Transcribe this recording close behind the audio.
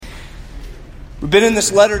We've been in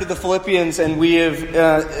this letter to the Philippians, and we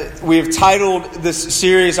have titled this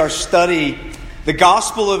series, our study, The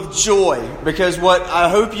Gospel of Joy, because what I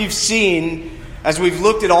hope you've seen as we've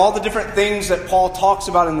looked at all the different things that Paul talks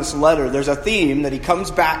about in this letter, there's a theme that he comes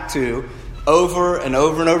back to over and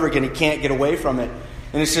over and over again. He can't get away from it.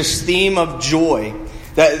 And it's this theme of joy.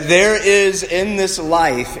 That there is in this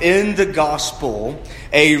life, in the gospel,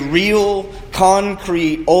 a real,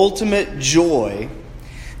 concrete, ultimate joy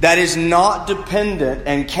that is not dependent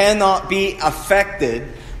and cannot be affected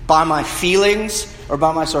by my feelings or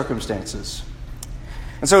by my circumstances.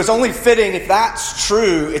 And so it's only fitting, if that's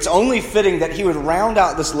true, it's only fitting that he would round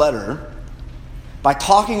out this letter by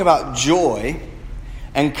talking about joy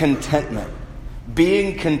and contentment.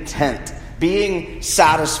 Being content, being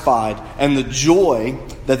satisfied, and the joy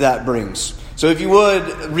that brings. So if you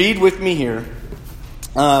would, read with me here.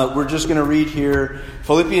 We're just going to read here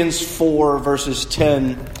Philippians 4, verses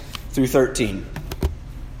 10 through 13.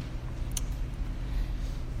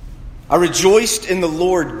 I rejoiced in the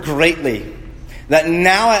Lord greatly, that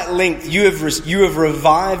now at length you have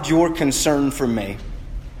revived your concern for me.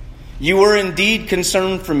 You were indeed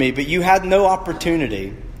concerned for me, but you had no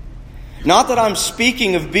opportunity. Not that I'm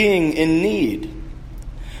speaking of being in need.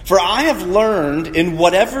 For I have learned in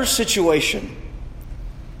whatever situation,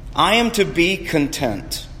 I am to be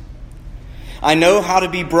content. I know how to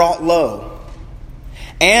be brought low,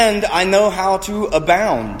 and I know how to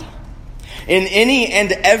abound. In any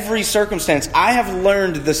and every circumstance, I have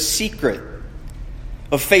learned the secret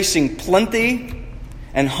of facing plenty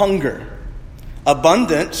and hunger,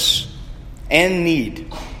 abundance and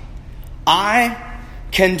need. I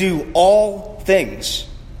can do all things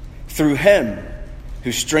through Him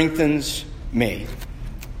who strengthens me.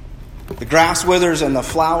 The grass withers and the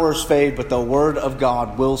flowers fade, but the word of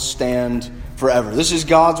God will stand forever. This is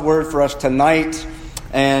God's word for us tonight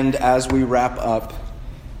and as we wrap up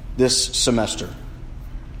this semester.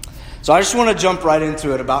 So I just want to jump right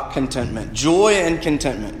into it about contentment. Joy and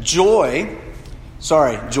contentment.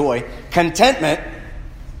 Contentment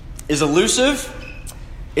is elusive,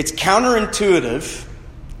 it's counterintuitive,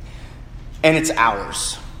 and it's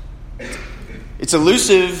ours. It's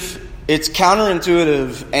elusive, it's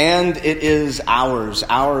counterintuitive, and it is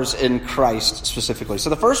ours in Christ specifically. So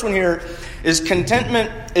the first one here is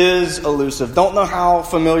contentment is elusive. Don't know how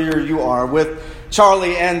familiar you are with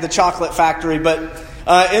Charlie and the Chocolate Factory, but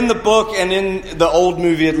in the book and in the old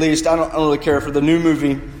movie at least, I don't really care for the new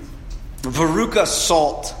movie, Veruca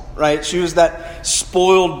Salt, right? She was that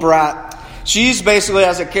spoiled brat. She's basically,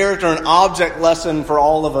 as a character, an object lesson for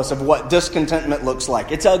all of us of what discontentment looks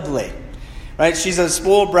like. It's ugly. Right? She's a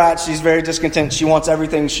spoiled brat. She's very discontent. She wants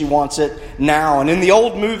everything. She wants it now. And in the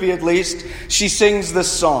old movie, at least, she sings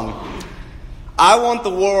this song. I want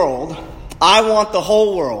the world. I want the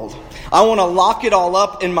whole world. I want to lock it all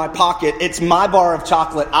up in my pocket. It's my bar of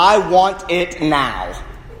chocolate. I want it now.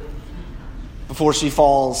 Before she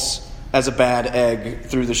falls as a bad egg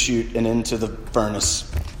through the chute and into the furnace.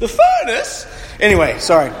 The furnace? Anyway,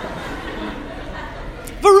 sorry.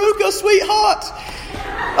 Veruca, sweetheart.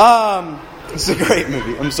 It's a great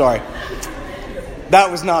movie. I'm sorry.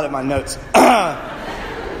 That was not in my notes.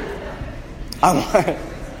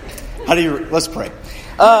 Let's pray.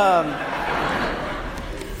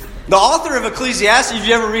 The author of Ecclesiastes,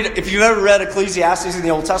 if you've ever read Ecclesiastes in the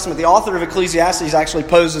Old Testament, the author of Ecclesiastes actually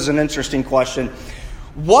poses an interesting question.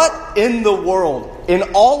 What in the world, in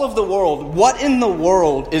all of the world, what in the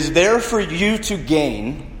world is there for you to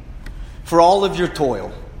gain for all of your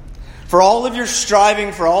toil? For all of your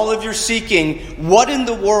striving, for all of your seeking, what in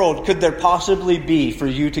the world could there possibly be for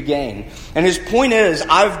you to gain? And his point is,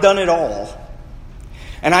 I've done it all.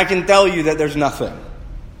 And I can tell you that there's nothing.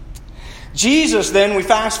 Jesus, then, we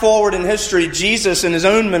fast forward in history, Jesus in his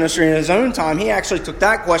own ministry, in his own time, he actually took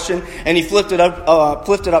that question and he flipped it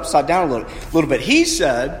upside down a little bit. He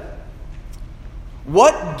said,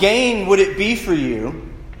 what gain would it be for you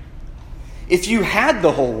if you had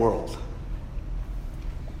the whole world,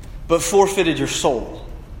 but forfeited your soul?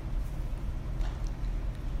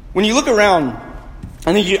 When you look around,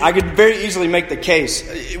 I could very easily make the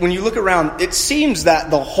case. When you look around, it seems that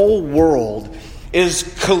the whole world is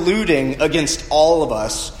colluding against all of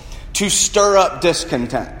us to stir up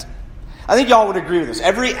discontent. I think y'all would agree with this.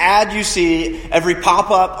 Every ad you see, every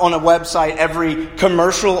pop-up on a website, every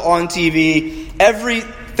commercial on TV,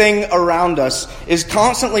 everything around us is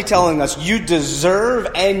constantly telling us you deserve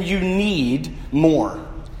and you need more.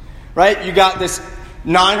 Right? You got this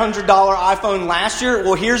 $900 iPhone last year.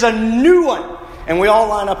 Well, here's a new one. And we all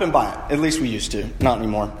line up and buy it. At least we used to. Not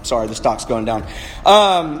anymore. Sorry, the stock's going down.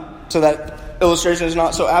 So that illustration is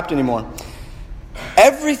not so apt anymore.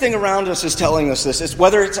 Everything around us is telling us this. It's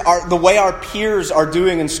whether it's the way our peers are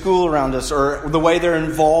doing in school around us or the way they're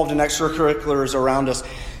involved in extracurriculars around us.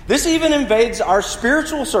 This even invades our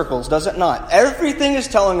spiritual circles, does it not? Everything is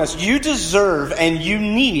telling us you deserve and you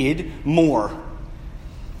need more.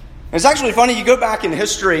 And it's actually funny, you go back in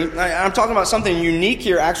history, I'm talking about something unique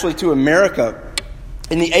here actually to America.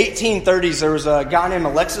 In the 1830s, there was a guy named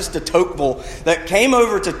Alexis de Tocqueville that came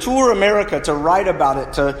over to tour America to write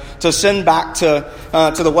about it, to send back to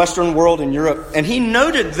the Western world and Europe. And he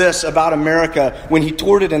noted this about America when he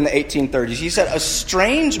toured it in the 1830s. He said, "A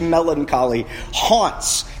strange melancholy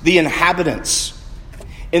haunts the inhabitants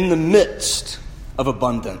in the midst of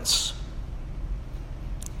abundance."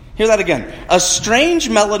 Hear that again. A strange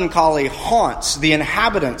melancholy haunts the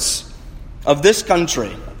inhabitants of this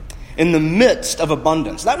country in the midst of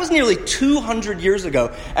abundance. That was nearly 200 years ago.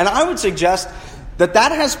 And I would suggest that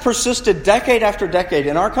has persisted decade after decade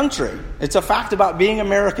in our country. It's a fact about being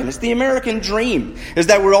American. It's the American dream, is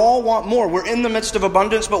that we all want more. We're in the midst of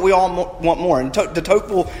abundance, but we all want more. And de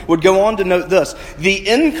Tocqueville would go on to note this: the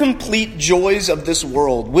incomplete joys of this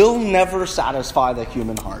world will never satisfy the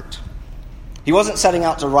human heart. He wasn't setting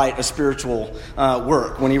out to write a spiritual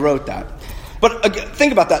work when he wrote that. But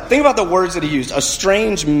think about that. Think about the words that he used. A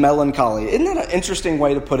strange melancholy. Isn't that an interesting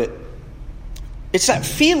way to put it? It's that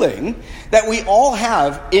feeling that we all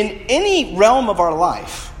have in any realm of our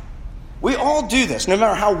life. We all do this. No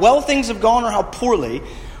matter how well things have gone or how poorly,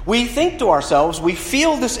 we think to ourselves, we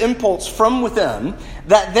feel this impulse from within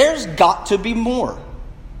that there's got to be more.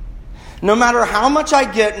 No matter how much I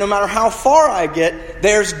get, no matter how far I get,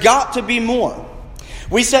 there's got to be more.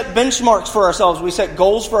 We set benchmarks for ourselves. We set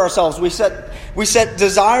goals for ourselves. We set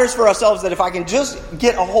desires for ourselves that if I can just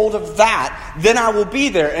get a hold of that, then I will be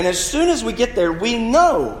there. And as soon as we get there, we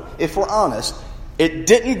know, if we're honest, it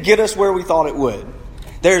didn't get us where we thought it would.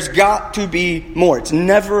 There's got to be more. It's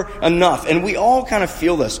never enough. And we all kind of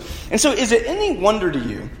feel this. And so is it any wonder to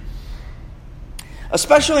you,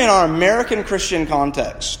 especially in our American Christian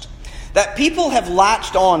context, that people have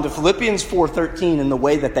latched on to Philippians 4:13 in the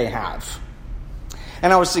way that they have?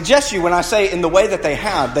 And I would suggest to you, when I say in the way that they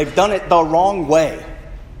have, they've done it the wrong way.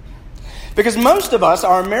 Because most of us,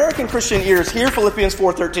 our American Christian ears, hear Philippians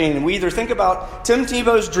 4:13, and we either think about Tim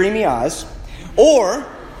Tebow's dreamy eyes, or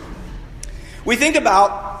we think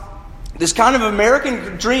about this kind of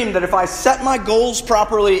American dream that if I set my goals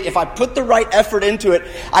properly, if I put the right effort into it,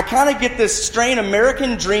 I kind of get this strange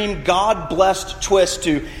American dream, God-blessed twist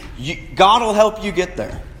to God will help you get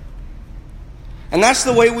there. And that's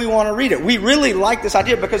the way we want to read it. We really like this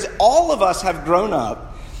idea because all of us have grown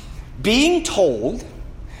up being told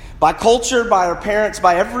by culture, by our parents,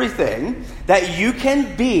 by everything, that you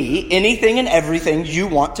can be anything and everything you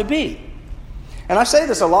want to be. And I say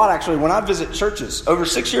this a lot, actually, when I visit churches. Over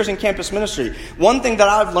 6 years in campus ministry, one thing that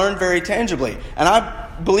I've learned very tangibly, and I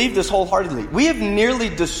believe this wholeheartedly, we have nearly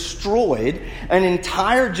destroyed an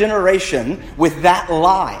entire generation with that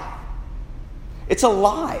lie. It's a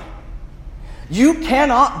lie. You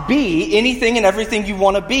cannot be anything and everything you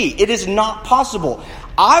want to be. It is not possible.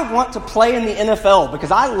 I want to play in the NFL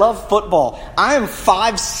because I love football. I am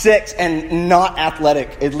 5'6" and not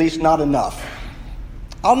athletic, at least not enough.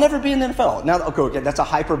 I'll never be in the NFL. Now, okay, that's a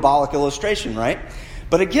hyperbolic illustration, right?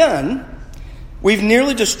 But again, we've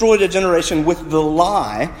nearly destroyed a generation with the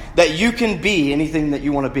lie that you can be anything that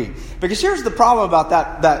you want to be. Because here's the problem about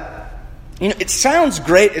that it sounds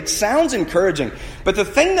great, it sounds encouraging, but the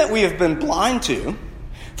thing that we have been blind to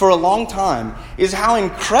for a long time is how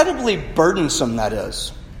incredibly burdensome that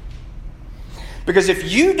is. Because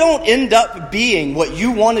if you don't end up being what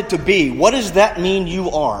you wanted to be, what does that mean you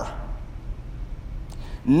are?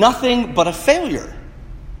 Nothing but a failure.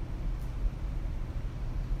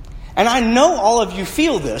 And I know all of you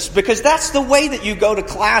feel this because that's the way that you go to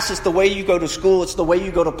class, it's the way you go to school, it's the way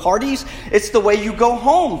you go to parties, it's the way you go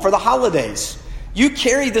home for the holidays. You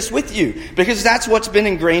carry this with you because that's what's been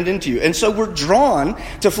ingrained into you. And so we're drawn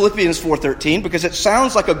to Philippians 4:13 because it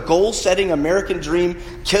sounds like a goal-setting American dream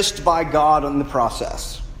kissed by God in the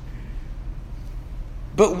process.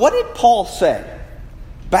 But what did Paul say?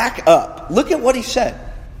 Back up. Look at what he said.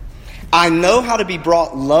 I know how to be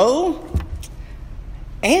brought low,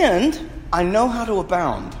 and I know how to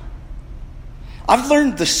abound. I've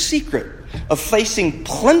learned the secret of facing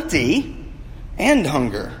plenty and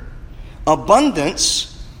hunger,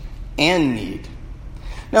 abundance and need.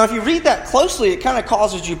 Now, if you read that closely, it kind of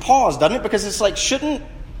causes you pause, doesn't it? Because it's like, shouldn't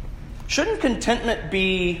contentment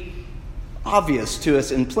be obvious to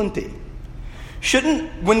us in plenty?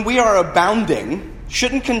 When we are abounding,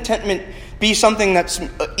 shouldn't contentment be something that's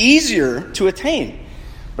easier to attain?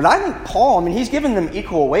 But I think Paul, he's given them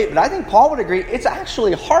equal weight, but I think Paul would agree it's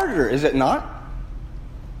actually harder, is it not?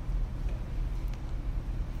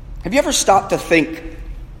 Have you ever stopped to think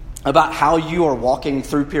about how you are walking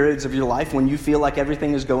through periods of your life when you feel like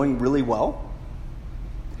everything is going really well?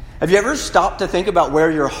 Have you ever stopped to think about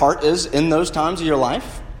where your heart is in those times of your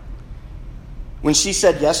life? When she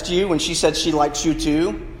said yes to you, when she said she likes you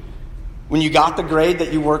too, when you got the grade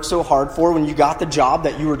that you worked so hard for, when you got the job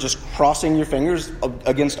that you were just crossing your fingers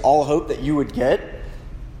against all hope that you would get,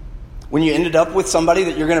 when you ended up with somebody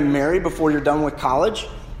that you're going to marry before you're done with college,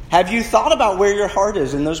 have you thought about where your heart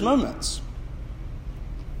is in those moments?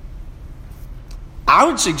 I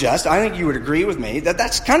would suggest, I think you would agree with me, that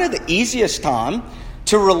that's kind of the easiest time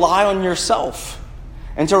to rely on yourself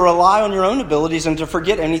and to rely on your own abilities and to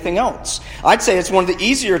forget anything else. I'd say it's one of the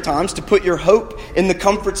easier times to put your hope in the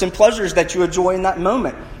comforts and pleasures that you enjoy in that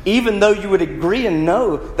moment, even though you would agree and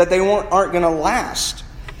know that they aren't going to last.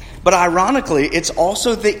 But ironically, it's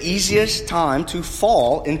also the easiest time to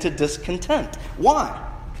fall into discontent. Why?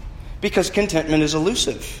 Because contentment is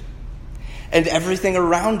elusive. And everything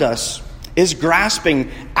around us is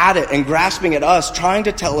grasping at it and grasping at us, trying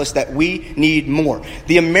to tell us that we need more.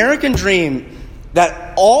 The American dream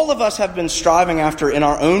that all of us have been striving after in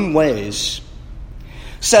our own ways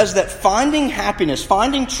says that finding happiness,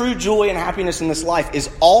 finding true joy and happiness in this life is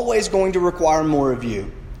always going to require more of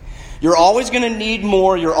you. You're always going to need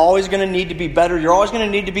more. You're always going to need to be better. You're always going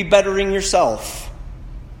to need to be bettering yourself.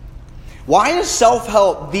 Why is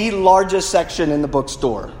self-help the largest section in the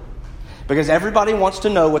bookstore? Because everybody wants to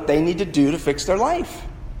know what they need to do to fix their life.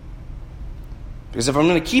 Because if I'm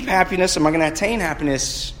going to keep happiness, am I going to attain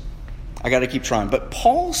happiness? I got to keep trying. But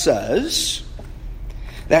Paul says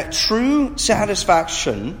that true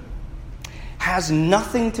satisfaction has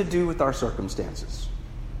nothing to do with our circumstances.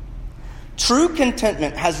 True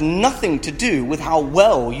contentment has nothing to do with how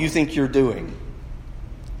well you think you're doing.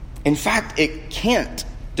 In fact, it can't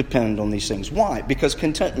depend on these things. Why? Because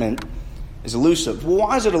contentment is elusive. Well,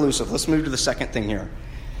 why is it elusive? Let's move to the second thing here.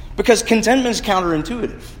 Because contentment is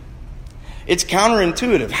counterintuitive. It's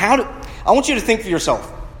counterintuitive. I want you to think for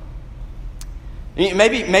yourself.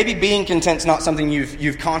 Maybe being content is not something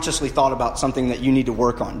you've consciously thought about, something that you need to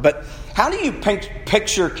work on. But how do you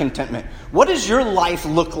picture contentment? What does your life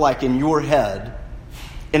look like in your head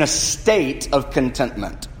in a state of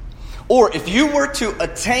contentment? Or if you were to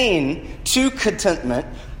attain to contentment,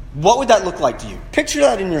 what would that look like to you? Picture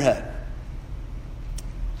that in your head.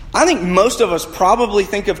 I think most of us probably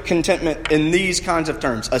think of contentment in these kinds of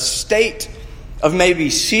terms. A state of maybe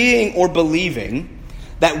seeing or believing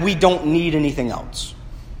that we don't need anything else.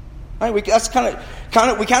 Right? We kind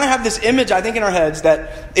of have this image, I think, in our heads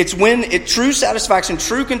that it's when true satisfaction,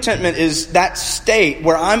 true contentment is that state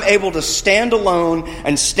where I'm able to stand alone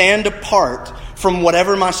and stand apart from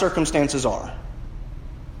whatever my circumstances are.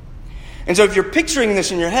 And so if you're picturing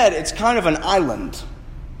this in your head, it's kind of an island,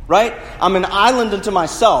 right? I'm an island unto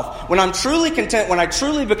myself. When I'm truly content, when I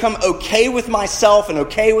truly become okay with myself and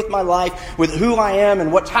okay with my life, with who I am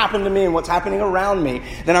and what's happened to me and what's happening around me,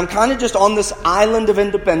 then I'm kind of just on this island of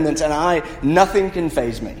independence and nothing can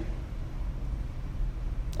faze me.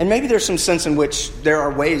 And maybe there's some sense in which there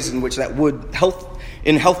are ways in which that would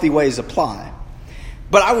in healthy ways apply.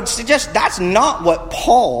 But I would suggest that's not what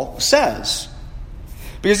Paul says.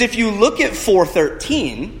 Because if you look at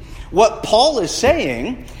 4:13, what Paul is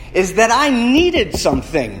saying is that I needed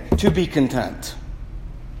something to be content.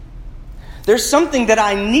 There's something that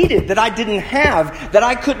I needed that I didn't have, that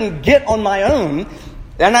I couldn't get on my own,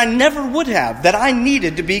 and I never would have, that I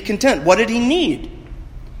needed to be content. What did he need?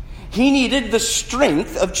 He needed the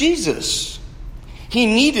strength of Jesus. He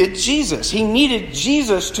needed Jesus. He needed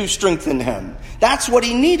Jesus to strengthen him. That's what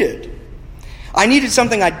he needed. I needed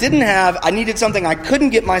something I didn't have. I needed something I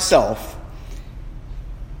couldn't get myself.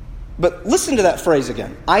 But listen to that phrase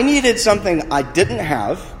again. I needed something I didn't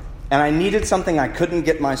have, and I needed something I couldn't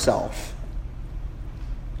get myself.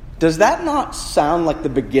 Does that not sound like the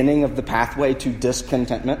beginning of the pathway to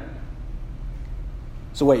discontentment?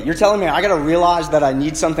 So wait, you're telling me I got to realize that I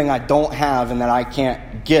need something I don't have and that I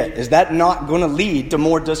can't get. Is that not going to lead to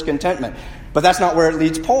more discontentment? But that's not where it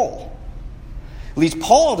leads Paul. It leads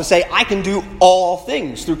Paul to say, I can do all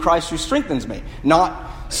things through Christ who strengthens me. Not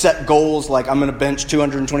set goals like I'm going to bench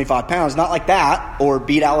 225 pounds. Not like that. Or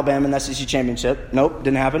beat Alabama in the SEC championship. Nope,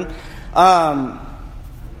 didn't happen.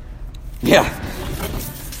 Yeah.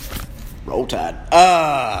 Roll Tide.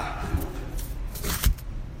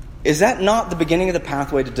 Is that not the beginning of the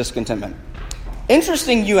pathway to discontentment?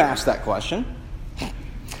 Interesting you asked that question.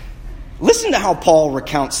 Listen to how Paul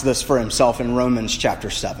recounts this for himself in Romans chapter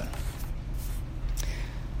 7.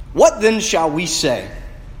 What then shall we say?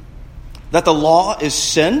 that the law is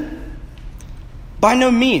sin? By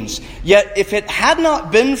no means. Yet if it had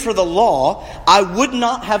not been for the law, I would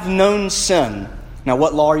not have known sin. Now,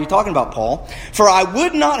 what law are you talking about, Paul? For I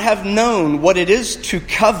would not have known what it is to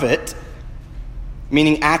covet,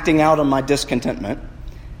 meaning acting out on my discontentment.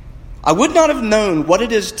 I would not have known what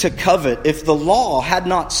it is to covet if the law had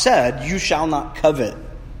not said, you shall not covet.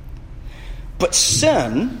 But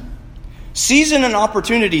sin, seizing an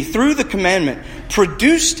opportunity through the commandment,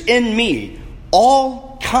 produced in me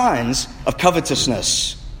all kinds of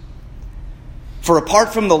covetousness. For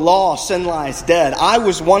apart from the law, sin lies dead. I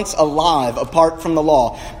was once alive apart from the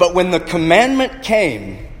law. But when the commandment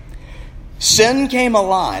came, sin came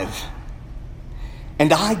alive,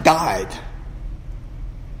 and I died.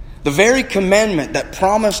 The very commandment that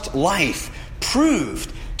promised life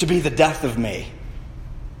proved to be the death of me.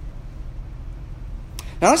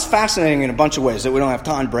 Now that's fascinating in a bunch of ways that we don't have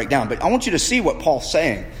time to break down, but I want you to see what Paul's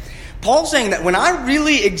saying. Paul's saying that when I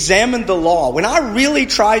really examined the law, when I really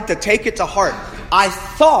tried to take it to heart, I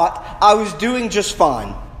thought I was doing just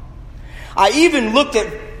fine. I even looked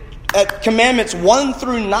at commandments 1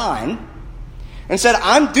 through 9 and said,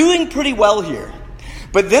 I'm doing pretty well here.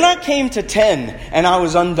 But then I came to 10 and I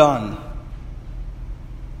was undone.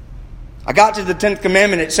 I got to the 10th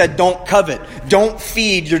commandment. It said, don't covet. Don't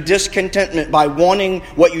feed your discontentment by wanting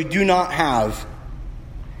what you do not have.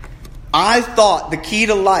 I thought the key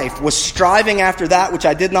to life was striving after that which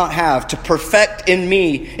I did not have, to perfect in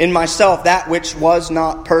me, in myself, that which was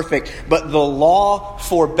not perfect. But the law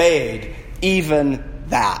forbade even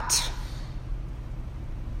that.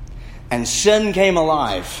 And sin came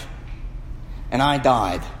alive, and I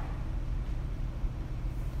died.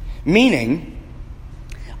 Meaning,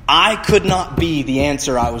 I could not be the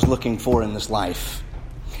answer I was looking for in this life.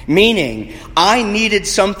 Meaning, I needed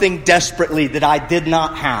something desperately that I did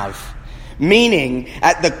not have. Meaning,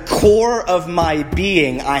 at the core of my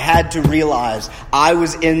being, I had to realize I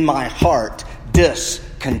was in my heart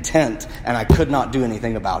discontent, and I could not do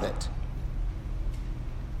anything about it.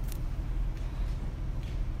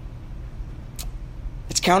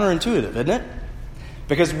 It's counterintuitive, isn't it?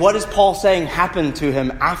 Because what is Paul saying happened to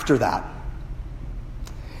him after that?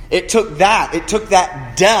 It took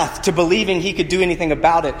that death to believing he could do anything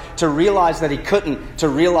about it, to realize that he couldn't, to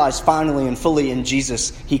realize finally and fully in Jesus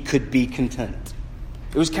he could be content.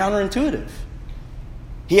 It was counterintuitive.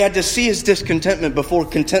 He had to see his discontentment before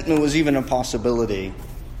contentment was even a possibility.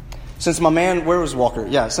 Since my man, where was Walker?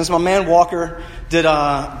 Yeah, since my man Walker did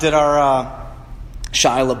our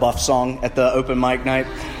Shia LaBeouf song at the open mic night,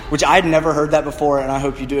 which I had never heard that before, and I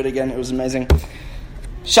hope you do it again. It was amazing.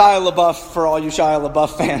 Shia LaBeouf, for all you Shia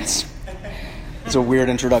LaBeouf fans. It's a weird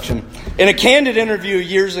introduction. In a candid interview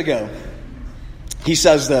years ago, he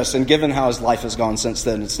says this, and given how his life has gone since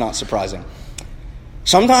then, it's not surprising.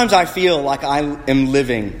 Sometimes I feel like I am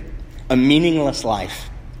living a meaningless life,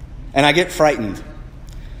 and I get frightened.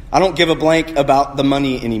 I don't give a blank about the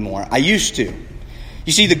money anymore. I used to.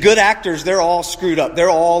 You see, the good actors, they're all screwed up. They're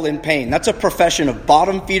all in pain. That's a profession of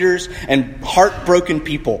bottom feeders and heartbroken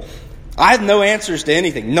people. I have no answers to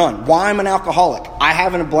anything. None. Why I'm an alcoholic? I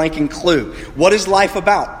haven't a blanking clue. What is life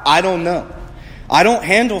about? I don't know. I don't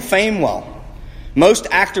handle fame well. Most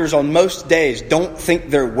actors on most days don't think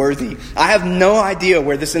they're worthy. I have no idea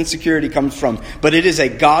where this insecurity comes from, but it is a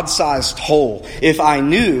God-sized hole. If I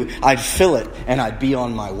knew, I'd fill it and I'd be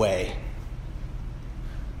on my way.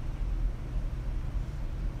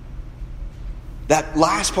 That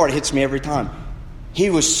last part hits me every time. He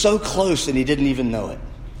was so close and he didn't even know it.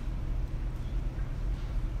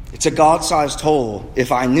 It's a God-sized hole.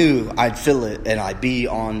 If I knew, I'd fill it and I'd be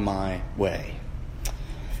on my way.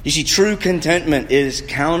 You see, true contentment is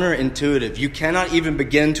counterintuitive. You cannot even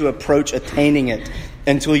begin to approach attaining it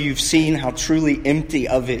until you've seen how truly empty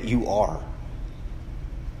of it you are.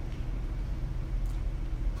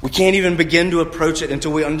 We can't even begin to approach it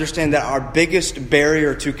until we understand that our biggest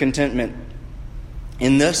barrier to contentment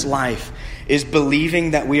in this life is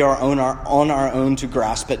believing that we are on our own to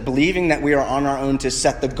grasp it, believing that we are on our own to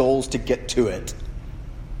set the goals to get to it.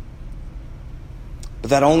 But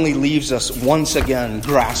that only leaves us once again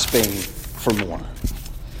grasping for more.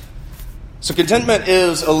 So contentment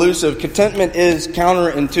is elusive. Contentment is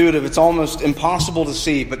counterintuitive. It's almost impossible to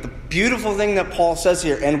see. But the beautiful thing that Paul says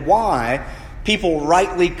here, and why people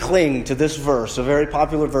rightly cling to this verse, a very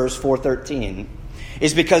popular verse, 4:13,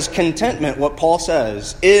 is because contentment, what Paul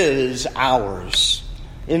says, is ours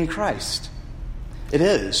in Christ. It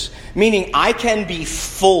is. Meaning I can be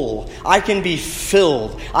full, I can be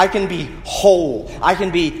filled, I can be whole, I can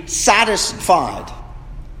be satisfied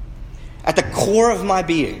at the core of my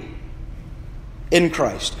being in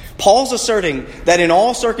Christ. Paul's asserting that in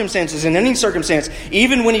all circumstances, in any circumstance,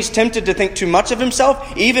 even when he's tempted to think too much of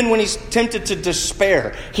himself, even when he's tempted to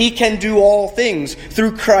despair, he can do all things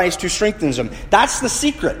through Christ who strengthens him. That's the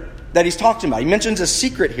secret that he's talking about. He mentions a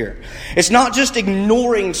secret here. It's not just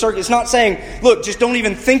ignoring it's not saying, look, just don't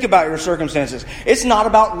even think about your circumstances. It's not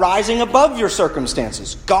about rising above your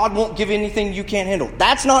circumstances. God won't give you anything you can't handle.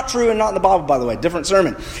 That's not true and not in the Bible, by the way. Different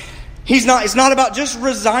sermon. It's not about just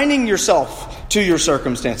resigning yourself to your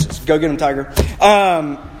circumstances. Go get him, Tiger.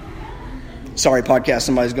 Sorry, podcast.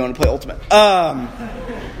 Somebody's going to play Ultimate.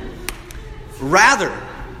 Rather,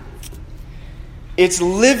 it's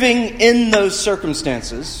living in those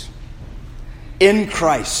circumstances in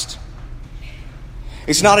Christ.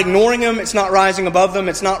 It's not ignoring them. It's not rising above them.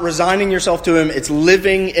 It's not resigning yourself to Him. It's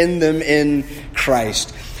living in them in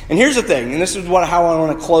Christ. And here's the thing, and this is how I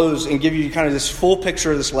want to close and give you kind of this full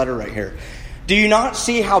picture of this letter right here. Do you not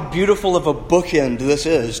see how beautiful of a bookend this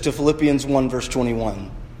is to Philippians 1 verse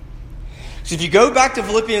 21? So if you go back to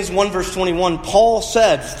Philippians 1 verse 21, Paul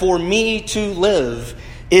said, "For me to live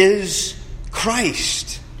is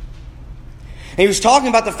Christ." And he was talking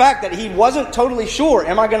about the fact that he wasn't totally sure,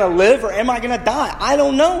 am I going to live or am I going to die? I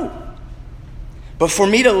don't know. But for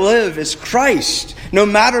me to live is Christ, no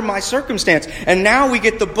matter my circumstance. And now we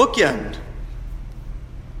get the bookend.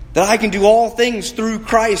 That I can do all things through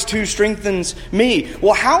Christ who strengthens me.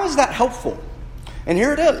 Well, how is that helpful? And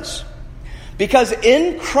here it is. Because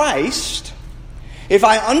in Christ, if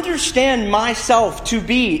I understand myself to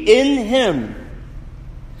be in Him,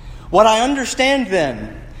 what I understand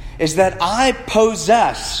then is that I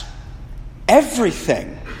possess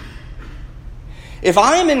everything. If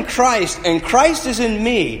I am in Christ and Christ is in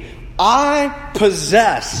me, I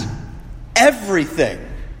possess everything.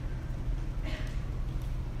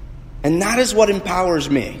 And that is what empowers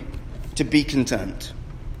me to be content.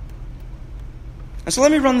 And so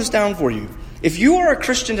let me run this down for you. If you are a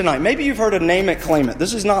Christian tonight, maybe you've heard of name it, claim it.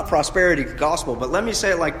 This is not prosperity gospel, but let me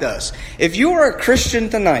say it like this. If you are a Christian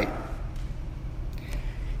tonight,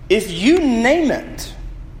 if you name it,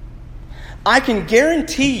 I can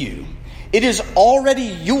guarantee you it is already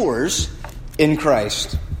yours in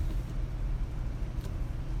Christ.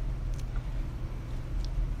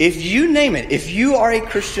 If you name it, if you are a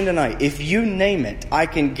Christian tonight, if you name it, I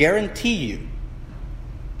can guarantee you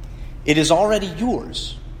it is already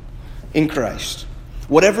yours in Christ.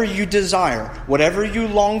 Whatever you desire, whatever you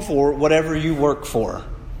long for, whatever you work for,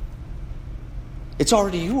 it's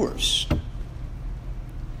already yours.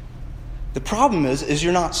 The problem is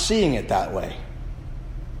you're not seeing it that way.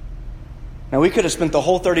 Now, we could have spent the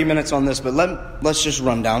whole 30 minutes on this, but let's just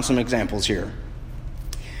run down some examples here.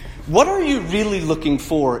 What are you really looking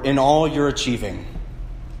for in all you're achieving?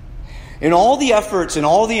 In all the efforts and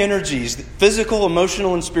all the energies, physical,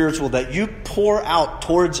 emotional, and spiritual, that you pour out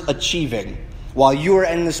towards achieving while you are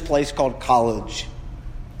in this place called college,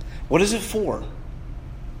 what is it for?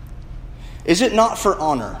 Is it not for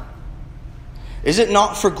honor? Is it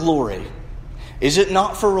not for glory? Is it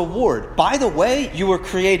not for reward? By the way, you were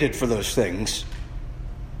created for those things.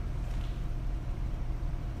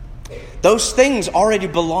 Those things already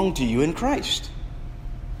belong to you in Christ.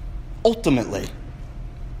 Ultimately.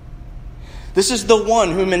 This is the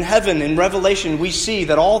one whom in heaven, in Revelation, we see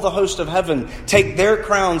that all the host of heaven take their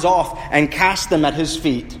crowns off and cast them at His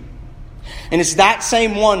feet. And it's that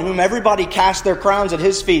same one whom everybody casts their crowns at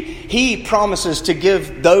His feet. He promises to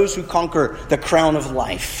give those who conquer the crown of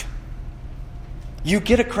life. You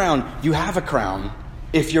get a crown. You have a crown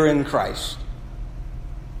if you're in Christ.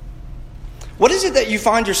 What is it that you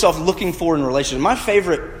find yourself looking for in relationships? My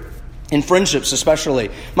favorite, in friendships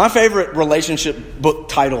especially, my favorite relationship book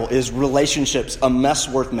title is Relationships, A Mess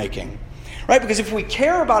Worth Making. Right? Because if we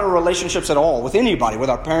care about our relationships at all, with anybody,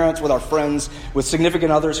 with our parents, with our friends, with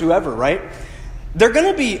significant others, whoever, right? They're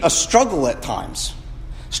going to be a struggle at times.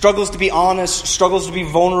 Struggles to be honest, struggles to be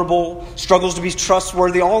vulnerable, struggles to be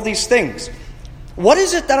trustworthy, all these things. What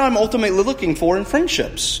is it that I'm ultimately looking for in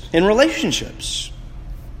friendships, in relationships?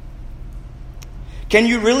 Can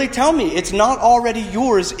you really tell me it's not already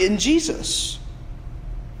yours in Jesus?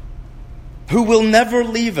 Who will never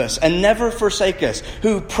leave us and never forsake us,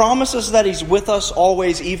 who promises that He's with us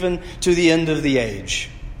always, even to the end of the age.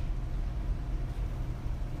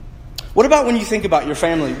 What about when you think about your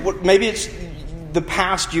family? Maybe it's the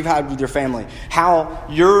past you've had with your family, how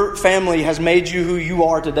your family has made you who you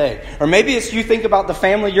are today. Or maybe it's you think about the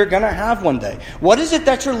family you're going to have one day. What is it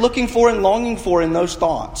that you're looking for and longing for in those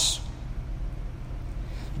thoughts?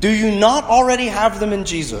 Do you not already have them in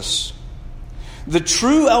Jesus? The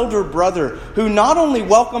true elder brother who not only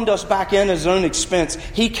welcomed us back in at his own expense,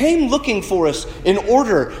 he came looking for us in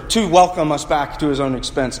order to welcome us back to his own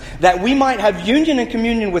expense, that we might have union and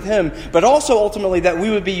communion with him, but also ultimately that we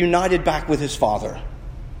would be united back with his Father.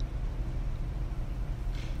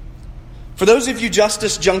 For those of you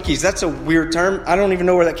justice junkies, that's a weird term. I don't even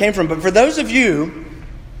know where that came from. But for those of you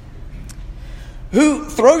who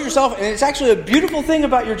throw yourself, and it's actually a beautiful thing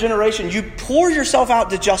about your generation, you pour yourself out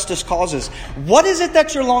to justice causes. What is it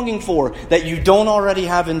that you're longing for that you don't already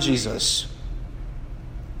have in Jesus?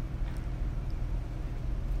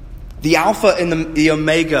 The Alpha and the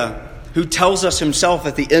Omega, who tells us himself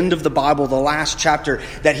at the end of the Bible, the last chapter,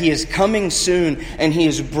 that he is coming soon and he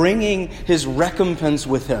is bringing his recompense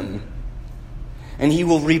with him. And he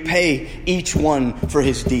will repay each one for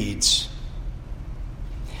his deeds.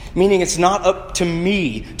 Meaning it's not up to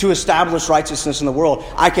me to establish righteousness in the world.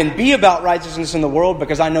 I can be about righteousness in the world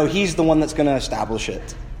because I know he's the one that's going to establish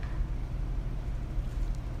it.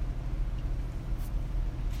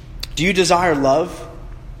 Do you desire love?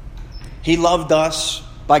 He loved us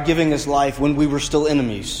by giving his life when we were still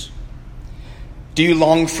enemies. Do you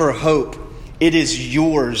long for hope? It is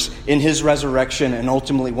yours in his resurrection and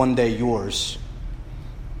ultimately one day yours.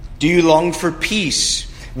 Do you long for peace?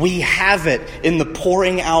 We have it in the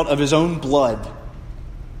pouring out of his own blood.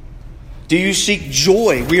 Do you seek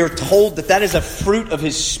joy? We are told that that is a fruit of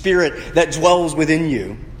his Spirit that dwells within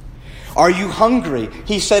you. Are you hungry?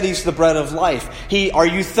 He said he's the bread of life. Are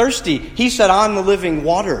you thirsty? He said, I'm the living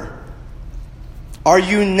water. Are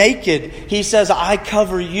you naked? He says, I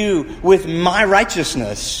cover you with my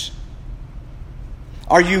righteousness.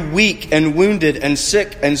 Are you weak and wounded and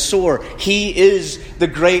sick and sore? He is the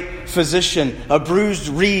great physician. A bruised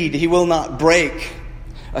reed he will not break.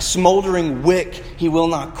 A smoldering wick he will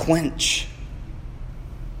not quench.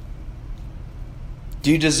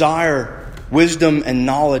 Do you desire wisdom and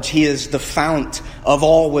knowledge? He is the fount of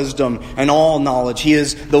all wisdom and all knowledge. He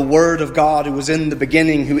is the Word of God who was in the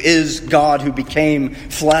beginning, who is God, who became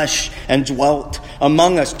flesh and dwelt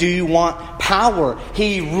among us. Do you want power?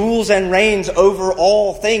 He rules and reigns over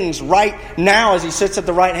all things right now as he sits at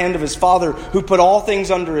the right hand of his Father, who put all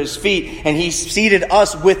things under his feet, and he seated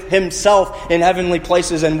us with himself in heavenly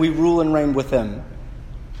places, and we rule and reign with him.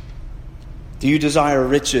 Do you desire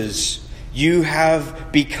riches? You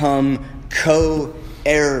have become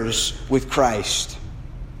co-heirs with Christ.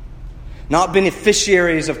 Not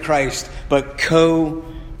beneficiaries of Christ, but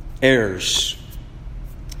co-heirs.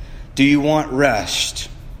 Do you want rest?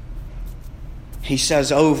 He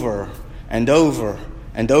says over and over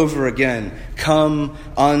and over again, come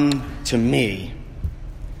unto me,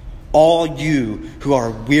 all you who are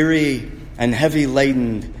weary and heavy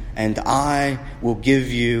laden, and I will give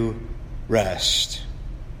you rest.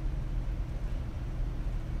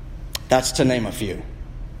 That's to name a few.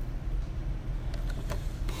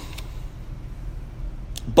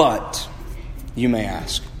 But, you may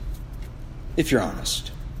ask, if you're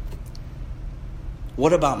honest,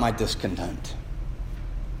 what about my discontent?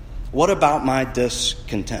 What about my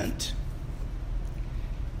discontent?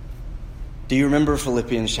 Do you remember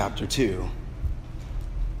Philippians chapter 2?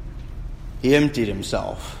 He emptied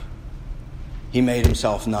himself. He made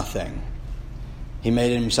himself nothing. He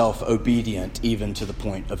made himself obedient even to the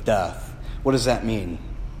point of death. What does that mean?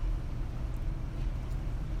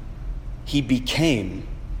 He became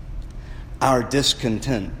our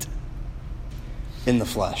discontent in the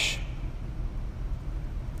flesh.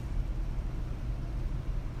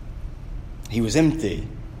 He was empty.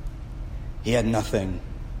 He had nothing.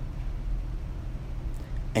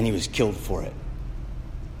 And he was killed for it.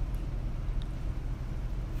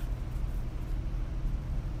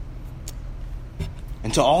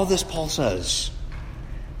 And to all this, Paul says,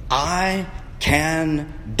 I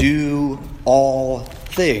can do all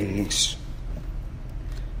things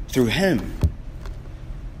through him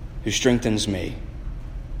who strengthens me.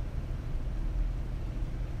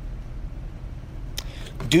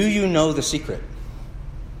 Do you know the secret?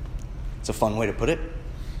 It's a fun way to put it.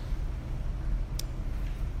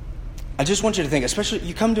 I just want you to think, especially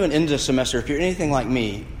you come to an end of the semester, if you're anything like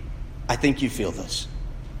me, I think you feel this.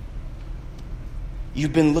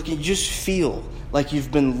 You've been looking, you just feel like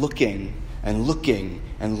you've been looking and looking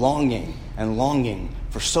and longing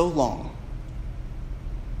for so long.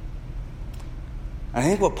 And I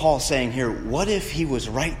think what Paul's saying here, what if he was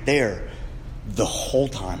right there the whole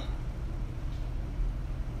time?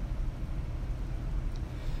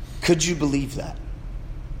 Could you believe that?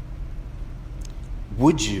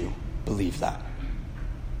 Would you believe that?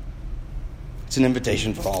 It's an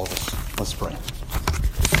invitation for all of us. Let's pray.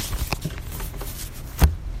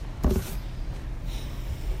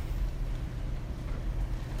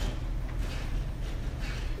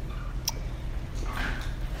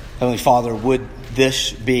 Heavenly Father, would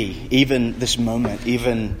this be, even this moment,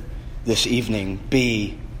 even this evening,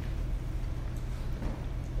 be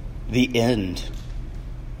the end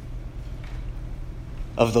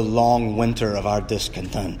of the long winter of our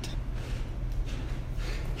discontent?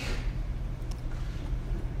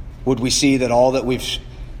 Would we see that all that we've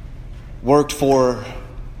worked for,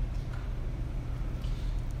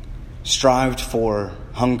 strived for,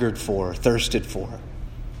 hungered for, thirsted for,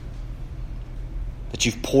 that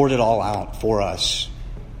you've poured it all out for us,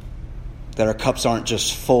 that our cups aren't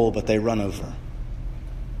just full, but they run over?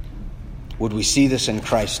 Would we see this in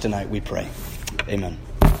Christ tonight, we pray. Amen.